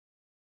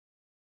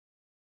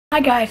Hi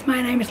guys,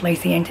 my name is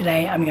Lucy and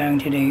today I'm going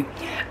to do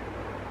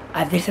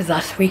This Is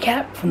Us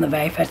recap from the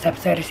very first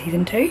episode of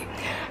season 2.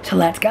 So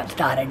let's get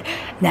started.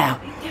 Now,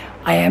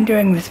 I am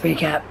doing this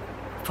recap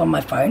from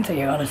my phone, so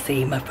you're going to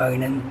see my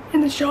phone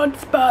in the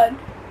shots, but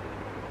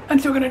I'm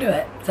still going to do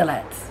it. So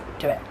let's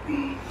do it.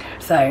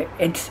 So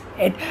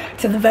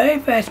so the very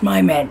first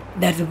moment,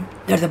 there's a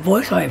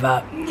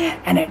voiceover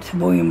and it's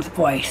William's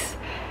voice.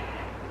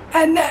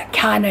 And that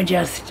kind of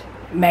just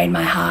made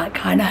my heart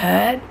kind of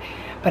hurt.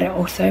 But it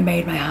also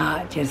made my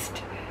heart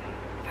just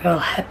feel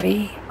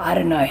happy. I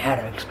don't know how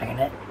to explain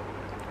it.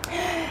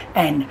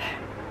 And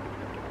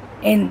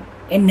in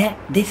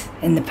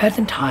the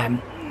present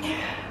time,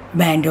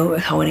 Randall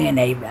is holding a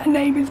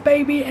neighbor's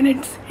baby, and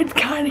it's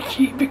kind of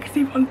cute because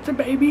he wants a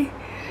baby.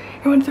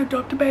 He wants to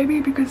adopt a baby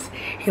because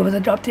he was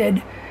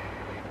adopted,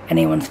 and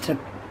he wants to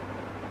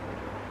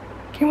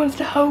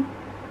help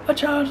a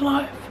child's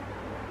life.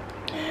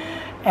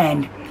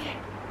 And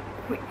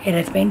it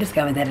has been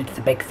discovered that it's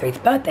the Big Three's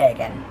birthday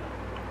again.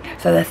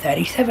 So they're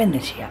 37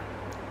 this year.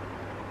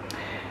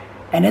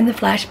 And in the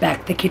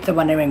flashback, the kids are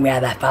wondering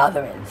where their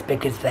father is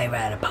because they were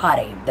at a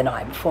party the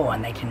night before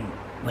and they didn't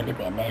really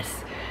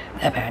witness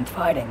their parents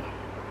fighting.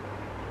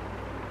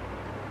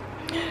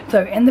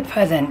 So in the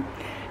present,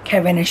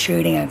 Kevin is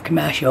shooting a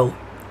commercial.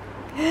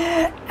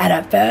 And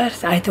at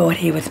first, I thought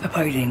he was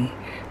proposing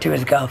to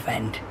his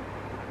girlfriend.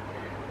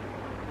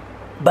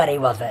 But he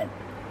wasn't.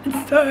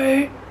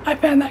 So I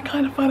found that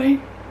kind of funny.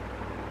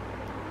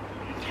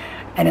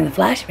 And in the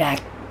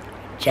flashback,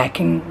 Jack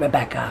and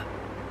Rebecca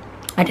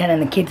are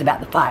telling the kids about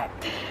the fight,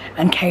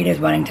 and Kate is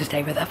wanting to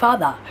stay with her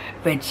father,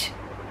 which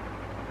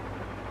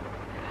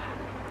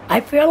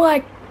I feel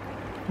like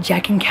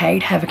Jack and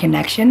Kate have a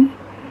connection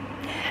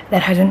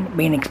that hasn't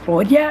been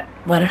explored yet.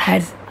 Well, it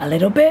has a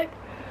little bit,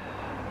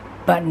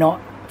 but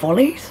not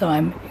fully, so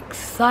I'm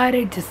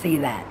excited to see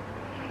that.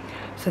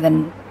 So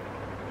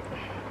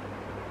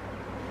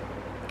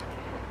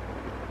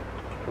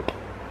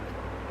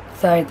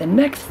the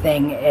next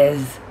thing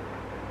is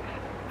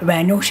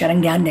Randall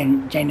shutting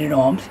down gender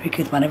norms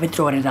because one of his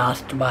daughters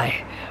asked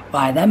why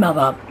their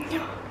mother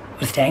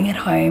was staying at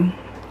home.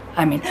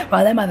 I mean,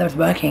 while their mother was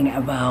working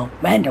and while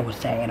Randall was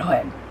staying at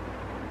home.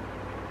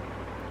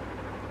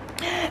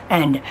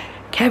 And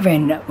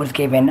Kevin was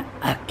given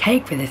a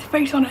cake with his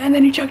face on it and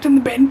then he chucked it in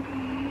the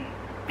bin.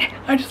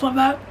 I just love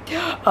that.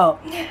 Oh,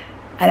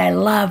 and I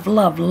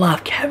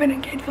love Kevin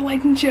and Kate's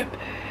relationship.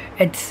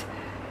 It's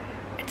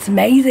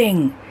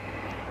amazing.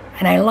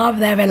 And I love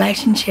their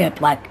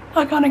relationship, like,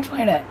 I can't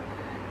explain it.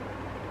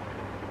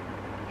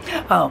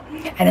 Oh,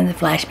 and in the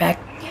flashback,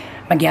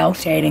 Miguel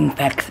stating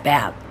facts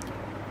about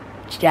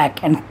Jack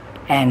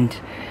and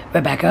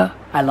Rebecca.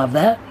 I love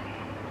that.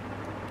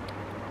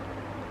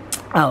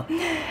 Oh,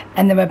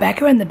 and the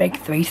Rebecca and the Big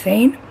Three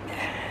scene,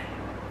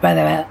 where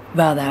they're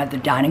at the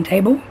dining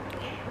table,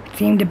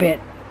 seemed a bit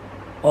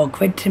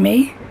awkward to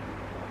me.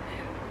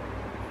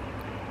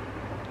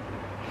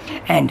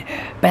 And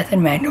Beth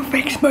and Randall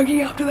fake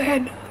smoking after they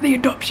had the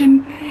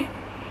adoption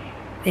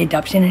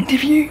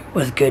interview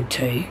was good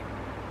too.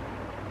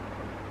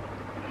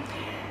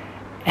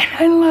 And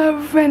I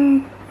love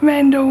when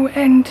Randall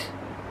and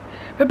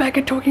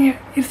Rebecca talking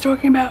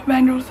about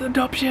Randall's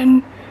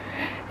adoption.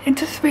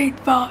 It's a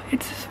sweet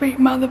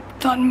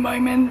mother-son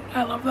moment.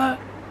 I love that.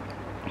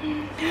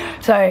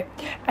 So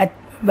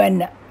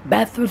when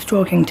Beth was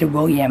talking to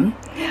William,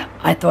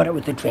 I thought it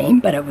was a dream,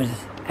 but it was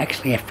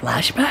actually a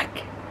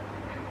flashback.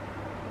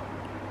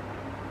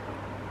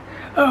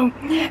 Oh,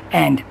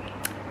 and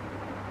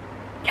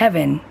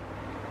Kevin,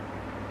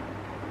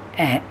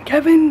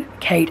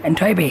 Kate, and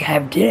Toby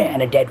have dinner at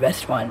a dead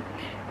restaurant.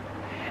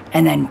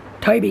 And then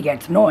Toby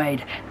gets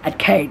annoyed at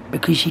Kate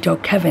because she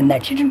told Kevin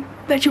that she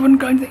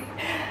wouldn't go to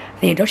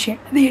the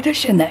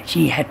audition that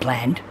she had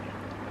planned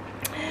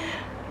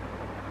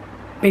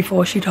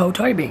before she told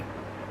Toby.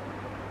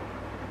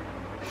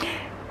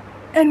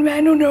 And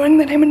Randall, knowing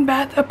that him and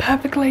Beth are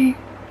perfectly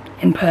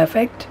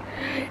imperfect,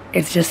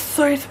 it's just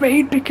so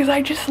sweet because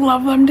I just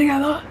love them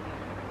together.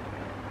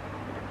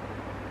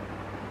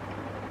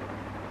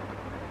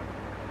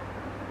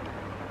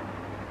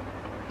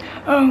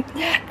 Oh,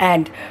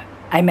 and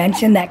I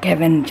mentioned that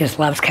Kevin just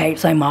loves Kate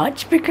so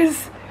much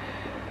because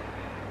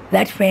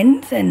they're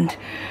twins and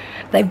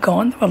they've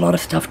gone through a lot of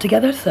stuff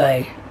together,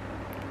 so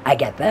I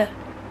get that.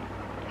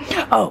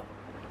 Oh,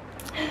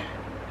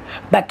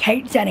 but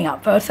Kate standing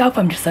up for herself,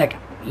 I'm just like,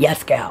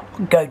 yes girl,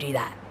 go do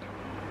that.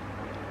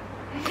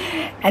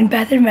 And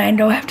Beth and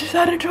Randall have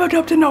decided to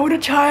adopt an older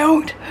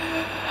child.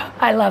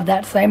 I love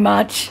that so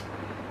much.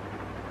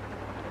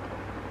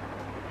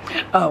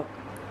 Oh,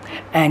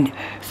 and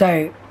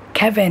so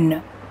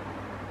Kevin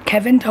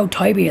told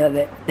Toby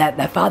that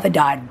their father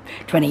died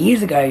 20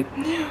 years ago,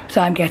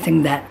 so I'm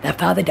guessing that their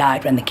father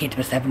died when the kids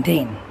were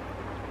 17.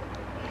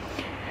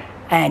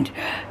 And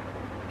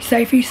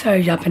Sophie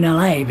shows up in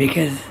LA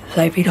because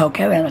Sophie told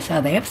Kevin at the start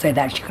of the episode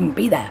that she couldn't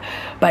be there,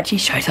 but she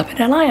shows up in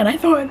LA, and I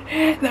thought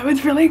that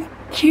was really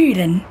cute,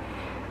 and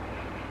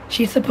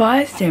she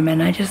surprised him,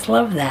 and I just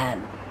love that.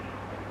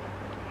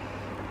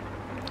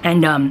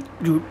 And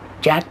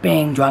Jack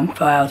being drunk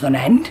for hours on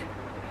end.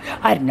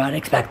 I did not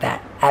expect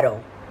that at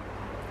all.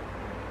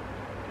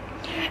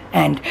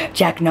 And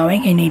Jack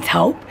knowing he needs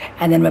help,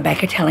 and then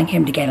Rebecca telling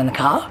him to get in the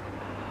car.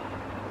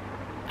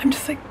 I'm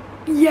just like,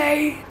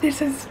 yay,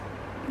 this is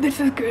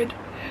good.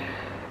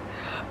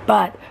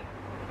 But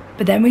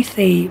then we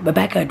see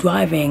Rebecca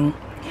driving,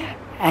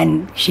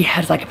 and she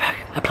has like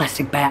a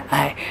plastic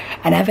bag,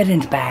 an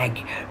evidence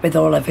bag with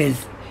all of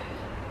his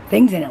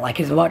things in it, like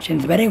his watch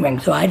and his wedding ring,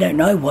 so I don't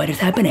know what is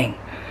happening.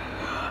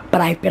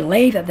 But I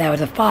believe that there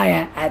was a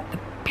fire at the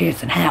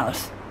Pearson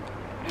house.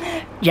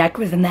 Jack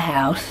was in the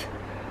house.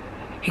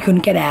 He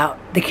couldn't get out.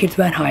 The kids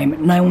weren't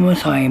home. No one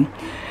was home.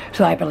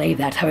 So I believe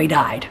that's how he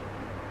died.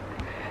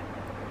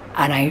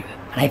 And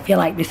I feel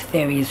like this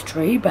theory is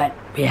true, but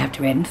we have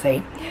to wait and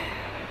see.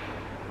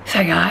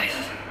 So guys,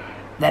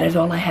 that is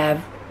all I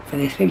have for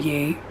this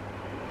review.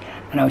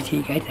 And I'll see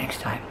you guys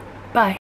next time. Bye.